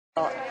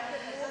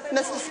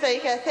Mr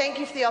Speaker, thank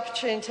you for the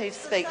opportunity to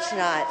speak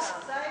tonight.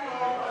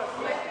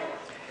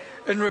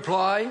 In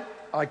reply,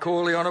 I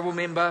call the honourable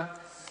member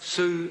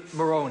Sue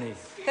Moroney.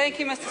 Thank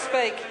you, Mr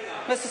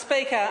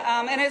Speaker.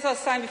 And as I was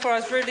saying before, I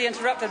was rudely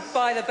interrupted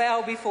by the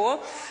bell before.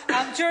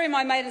 During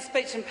my maiden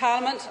speech in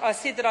Parliament, I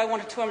said that I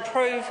wanted to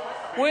improve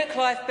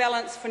work-life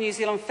balance for New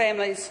Zealand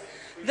families.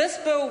 This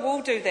bill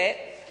will do that.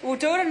 It will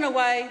do it in a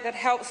way that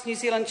helps New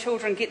Zealand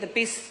children get the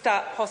best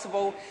start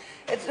possible.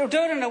 It will do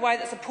it in a way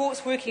that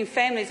supports working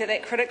families at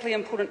that critically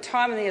important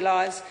time in their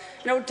lives,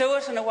 and it will do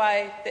it in a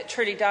way that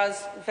truly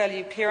does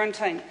value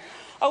parenting.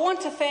 I want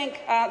to thank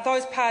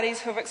those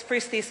parties who have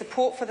expressed their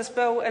support for this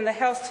bill in the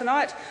House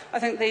tonight. I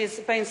think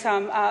there's been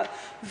some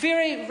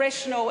very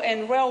rational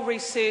and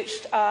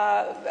well-researched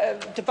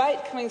debate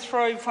coming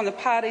through from the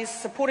parties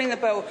supporting the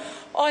bill.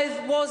 I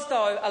was,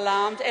 though,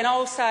 alarmed, and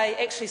I'll say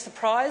actually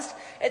surprised,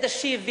 at the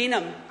sheer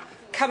venom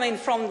coming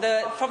from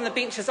the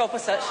benches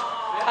opposite,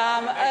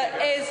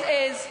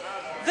 as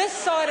this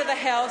side of the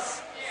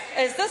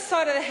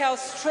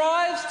House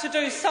strives to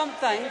do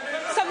something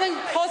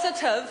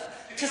positive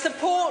to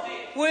support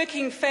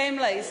working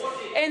families,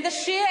 and the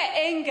sheer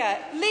anger,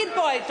 led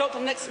by Dr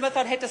Nick Smith,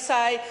 I'd have to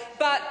say,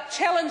 but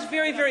challenged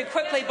very, very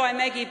quickly by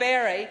Maggie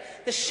Barry,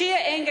 the sheer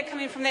anger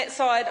coming from that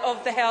side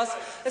of the House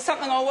is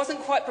something I wasn't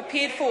quite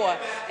prepared for.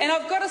 And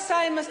I've got to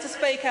say, Mr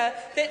Speaker,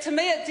 that to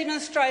me it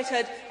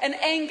demonstrated an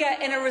anger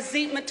and a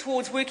resentment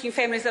towards working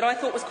families that I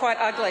thought was quite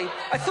ugly.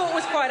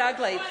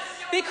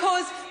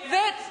 Because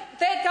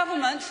that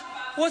government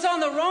was on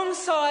the wrong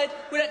side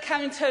when it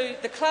came to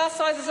the class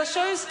sizes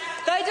issues.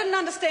 They didn't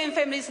understand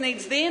families'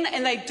 needs then,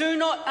 and they do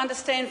not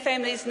understand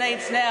families'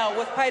 needs now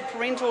with paid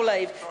parental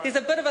leave. There's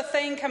a bit of a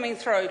theme coming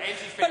through.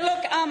 But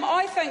look,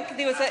 I think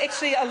there was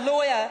actually a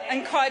lawyer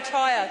in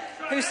Kaitaia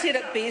who said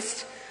it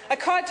best. A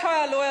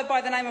Kaitaia lawyer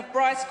by the name of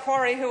Bryce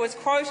Quarry, who was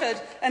quoted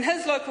in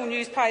his local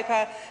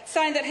newspaper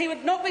saying that he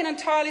would not been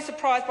entirely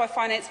surprised by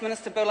Finance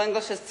Minister Bill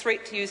English's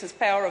threat to use his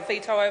power of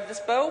veto over this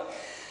bill.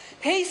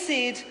 He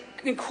said,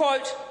 and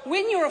quote,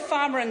 "When you're a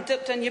farmer in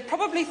Dipton, you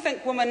probably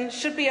think women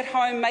should be at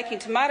home making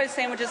tomato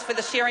sandwiches for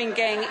the sharing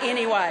gang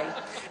anyway."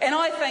 And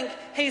I think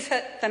he's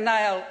hit the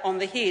nail on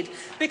the head.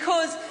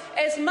 Because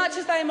as much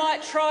as they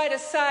might try to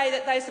say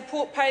that they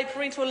support paid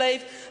parental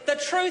leave, the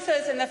truth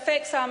is, and the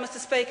facts are, Mr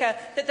Speaker,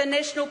 that the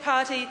National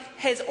Party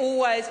has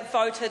always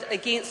voted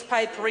against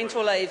paid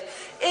parental leave.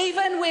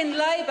 Even when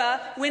Labour,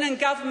 when in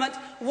government,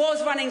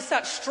 was running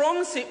such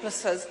strong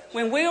surpluses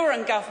when we were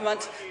in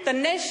government, the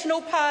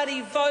National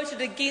Party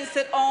voted against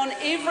it on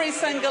every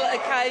single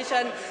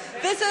occasion.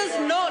 This is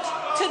not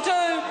to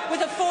do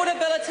with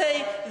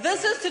affordability.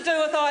 This is to do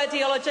with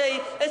ideology.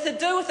 It's to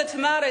do with the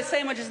tomato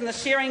sandwiches and the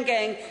sharing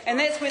gang, and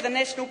that's where the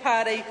National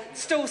Party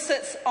still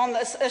sits on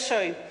this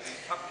issue.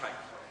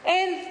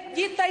 And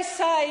yet they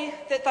say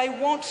that they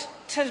want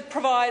to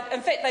provide,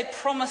 in fact they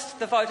promised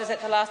the voters at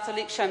the last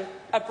election,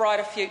 a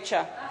brighter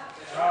future.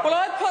 Well,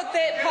 I put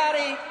that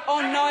party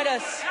on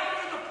notice.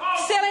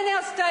 Selling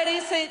out state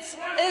assets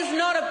is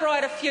not a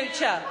brighter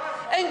future.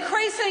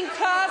 Increasing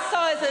class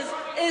sizes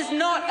is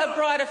not a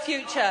brighter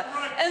future.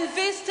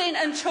 Investing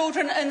in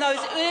children in those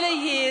early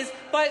years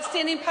by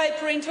extending paid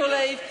parental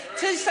leave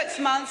to 6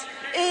 months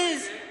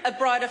is a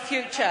brighter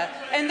future.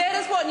 And that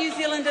is what New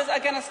Zealanders are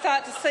going to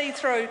start to see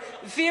through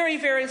very,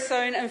 very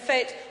soon. In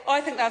fact, I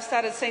think they've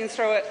started seeing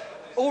through it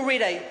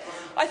already.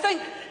 I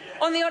think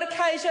on the odd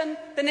occasion,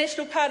 the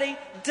National Party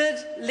did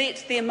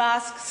let their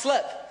mask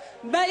slip.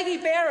 Maggie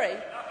Barry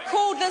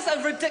called this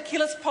a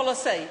ridiculous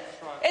policy.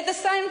 At the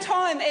same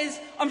time as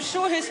I'm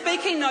sure her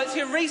speaking notes,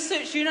 her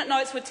research unit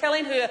notes were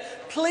telling her,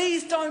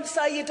 please don't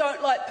say you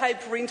don't like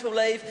paid parental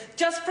leave,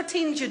 just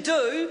pretend you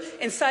do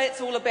and say it's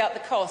all about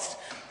the cost.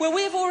 Well,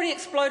 we've already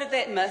exploded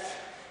that myth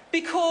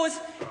because,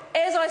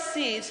 as I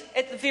said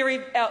at the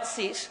very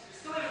outset,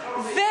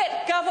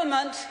 that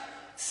government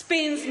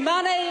spends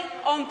money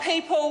on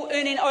people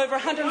earning over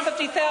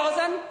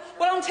 $150,000.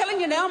 Well, I'm telling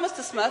you now,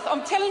 Mr Smith,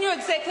 I'm telling you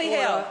exactly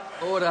how.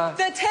 Order.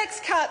 The tax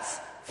cuts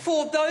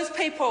for those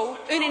people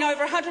earning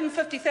over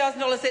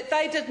 $150,000 that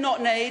they did not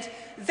need,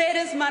 that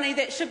is money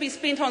that should be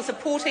spent on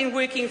supporting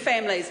working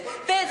families.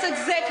 That's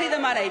exactly the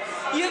money.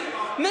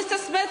 Mr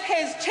Smith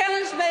has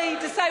challenged me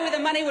to say where the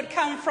money would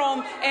come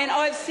from, and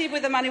I've said where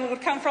the money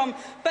would come from,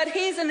 but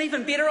here's an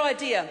even better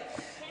idea.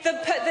 The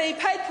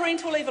paid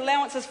parental leave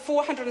allowance is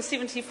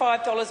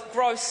 $475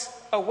 gross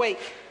a week.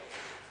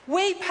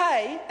 We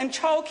pay in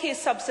childcare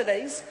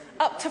subsidies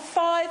up to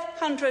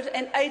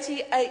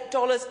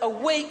 $588 a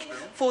week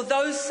for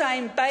those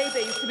same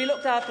babies to be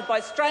looked after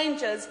by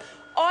strangers.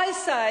 I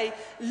say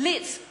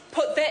let's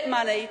put that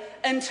money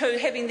into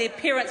having their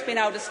parents being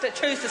able to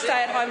choose to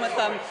stay at home with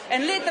them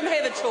and let them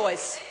have a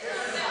choice.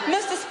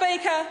 Mr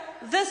Speaker,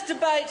 this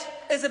debate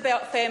is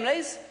about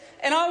families.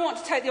 And I want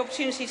to take the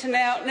opportunity to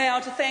now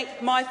to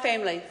thank my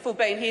family for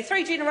being here.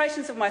 3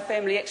 generations of my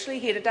family actually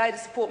here today to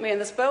support me in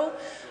this bill.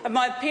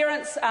 My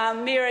parents,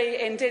 Mary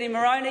and Danny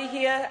Moroney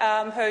here,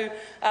 who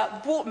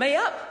brought me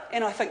up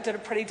and I think did a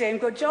pretty damn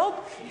good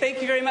job. Thank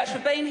you very much for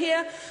being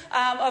here.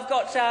 I've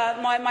got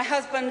my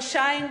husband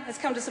Shane has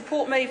come to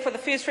support me for the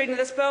first reading of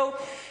this bill.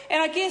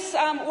 And I guess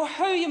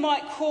who you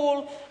might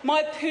call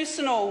my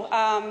personal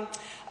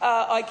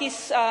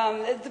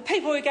the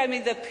people who gave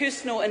me the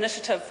personal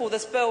initiative for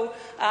this bill,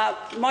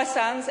 my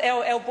sons,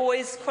 our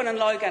boys, Quinn and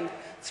Logan.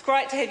 It's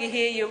great to have you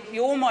here.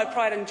 You're all my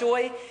pride and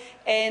joy.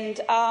 And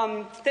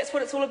that's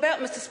what it's all about,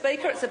 Mr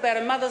Speaker. It's about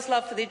a mother's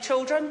love for their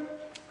children.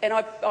 And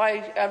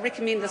I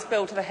recommend this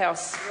bill to the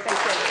House. Thank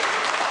you.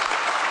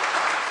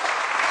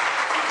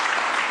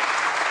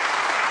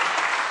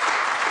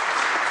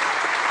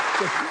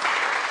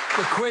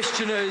 The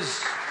question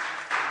is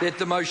that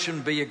the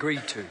motion be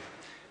agreed to.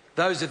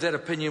 Those of that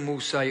opinion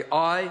will say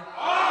aye.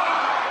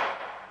 Aye.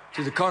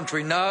 To the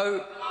contrary,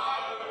 no.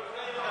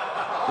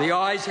 The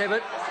ayes have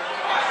it.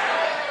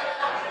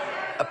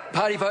 A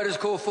party vote is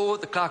called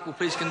forward. The clerk will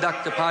please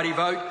conduct the party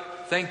vote.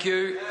 Thank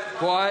you.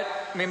 Quiet,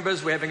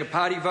 members. We're having a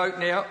party vote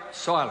now.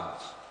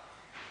 Silence.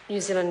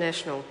 New Zealand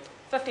National.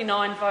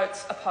 59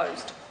 votes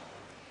opposed.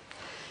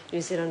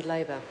 New Zealand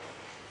Labour.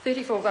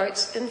 34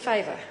 votes in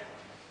favour.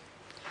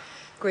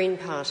 Green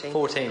Party.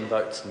 14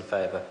 votes in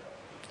favour.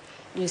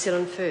 New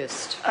Zealand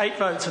First. 8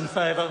 votes in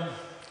favour.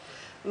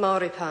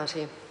 Māori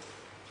Party.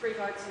 3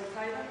 votes in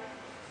favour.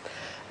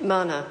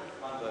 Mana.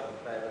 1 vote in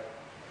favour.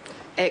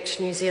 Act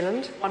New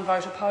Zealand. 1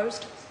 vote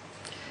opposed.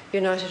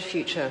 United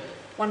Future.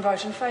 1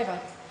 vote in favour.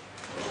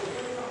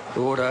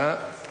 Order.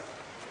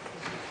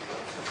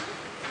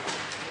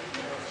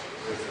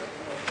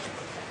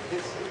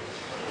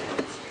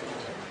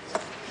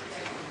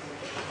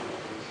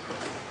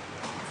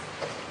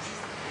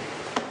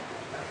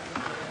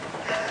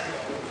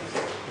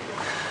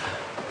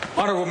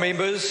 Honourable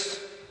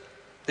members,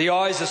 the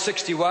ayes are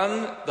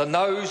 61, the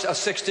noes are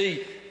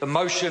 60. The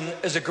motion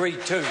is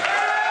agreed to.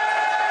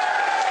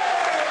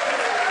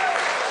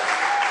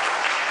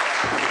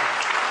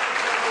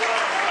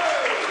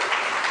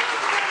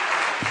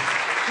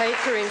 Paid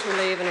Parental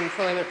Leave and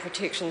Employment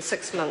Protection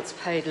 6 months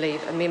paid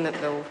leave amendment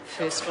bill,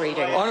 first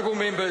reading. Honourable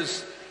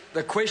members,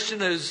 the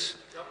question is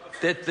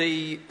that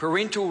the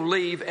Parental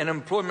Leave and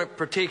Employment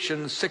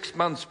Protection 6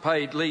 months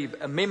paid leave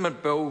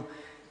amendment bill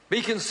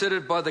be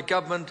considered by the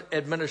Government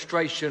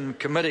Administration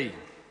Committee.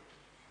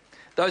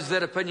 Those of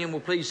that opinion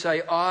will please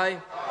say aye.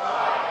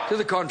 Aye. To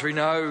the contrary,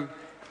 no.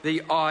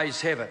 The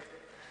ayes have it.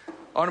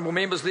 Honourable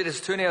members, let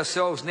us turn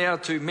ourselves now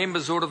to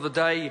Members' Order of the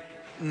Day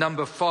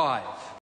number 5.